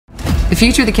The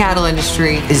future of the cattle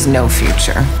industry is no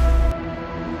future.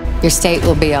 Your state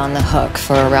will be on the hook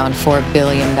for around $4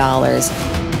 billion.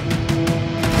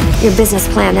 Your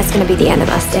business plan, that's going to be the end of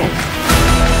us, Dad.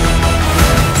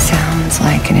 Sounds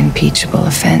like an impeachable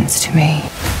offense to me.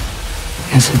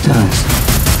 Yes, it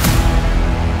does.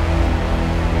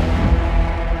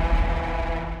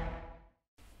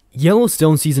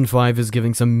 Yellowstone Season 5 is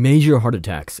giving some major heart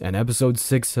attacks, and Episode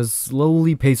 6 has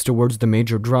slowly paced towards the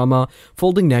major drama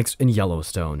folding next in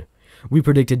Yellowstone. We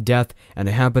predicted death, and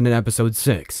it happened in Episode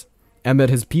 6.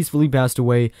 Emmett has peacefully passed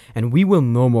away, and we will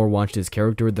no more watch this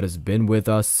character that has been with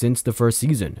us since the first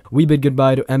season. We bid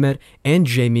goodbye to Emmett, and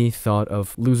Jamie thought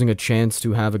of losing a chance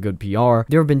to have a good PR.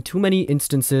 There have been too many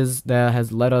instances that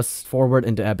has led us forward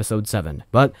into Episode 7.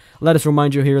 But let us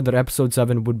remind you here that Episode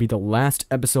 7 would be the last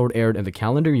episode aired in the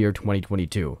calendar year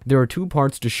 2022. There are 2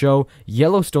 parts to show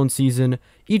Yellowstone season.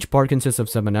 Each part consists of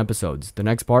 7 episodes. The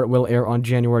next part will air on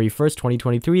January 1st,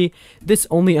 2023. This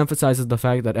only emphasizes the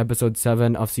fact that Episode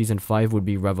 7 of Season 5 would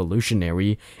be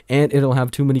revolutionary, and it'll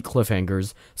have too many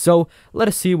cliffhangers. So, let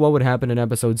us see what would happen in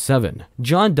Episode 7.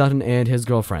 John Dutton and his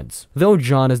girlfriends. Though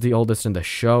John is the oldest in the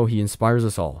show, he inspires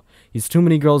us all. He's too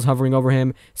many girls hovering over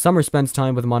him. Summer spends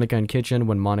time with Monica in kitchen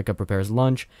when Monica prepares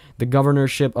lunch. The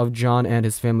governorship of John and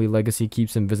his family legacy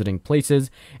keeps him visiting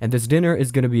places, and this dinner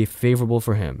is going to be favorable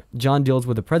for him. John deals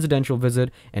with a presidential visit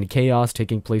and chaos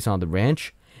taking place on the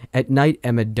ranch. At night,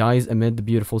 Emmett dies amid the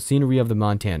beautiful scenery of the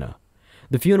Montana.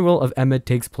 The funeral of Emmett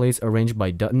takes place arranged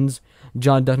by Duttons.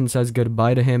 John Dutton says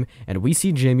goodbye to him, and we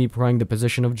see Jamie prying the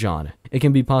position of John. It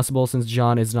can be possible since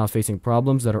John is not facing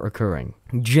problems that are occurring.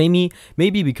 Jamie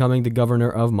may be becoming the governor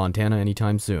of Montana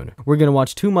anytime soon. We're gonna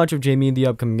watch too much of Jamie in the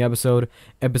upcoming episode.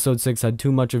 Episode 6 had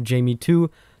too much of Jamie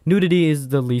too. Nudity is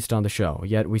the least on the show,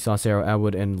 yet we saw Sarah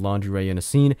Atwood in lingerie in a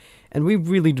scene, and we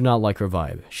really do not like her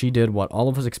vibe. She did what all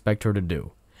of us expect her to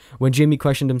do. When Jamie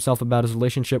questioned himself about his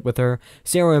relationship with her,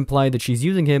 Sarah implied that she's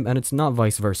using him and it's not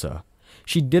vice versa.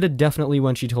 She did it definitely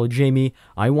when she told Jamie,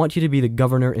 "I want you to be the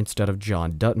governor instead of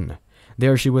John Dutton."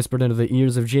 There she whispered into the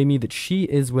ears of Jamie that she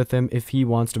is with him if he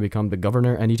wants to become the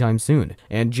governor anytime soon.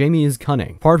 And Jamie is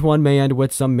cunning. Part 1 may end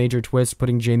with some major twist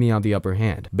putting Jamie on the upper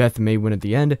hand. Beth may win at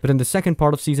the end, but in the second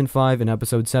part of Season 5 in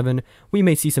Episode 7, we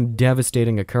may see some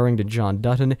devastating occurring to John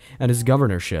Dutton and his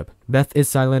governorship. Beth is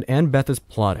silent and Beth is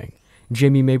plotting.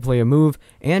 Jamie may play a move,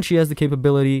 and she has the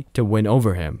capability to win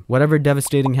over him. Whatever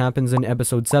devastating happens in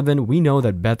Episode 7, we know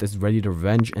that Beth is ready to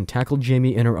revenge and tackle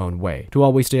Jamie in her own way. To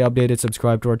always stay updated,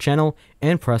 subscribe to our channel,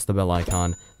 and press the bell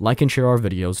icon. Like and share our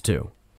videos too.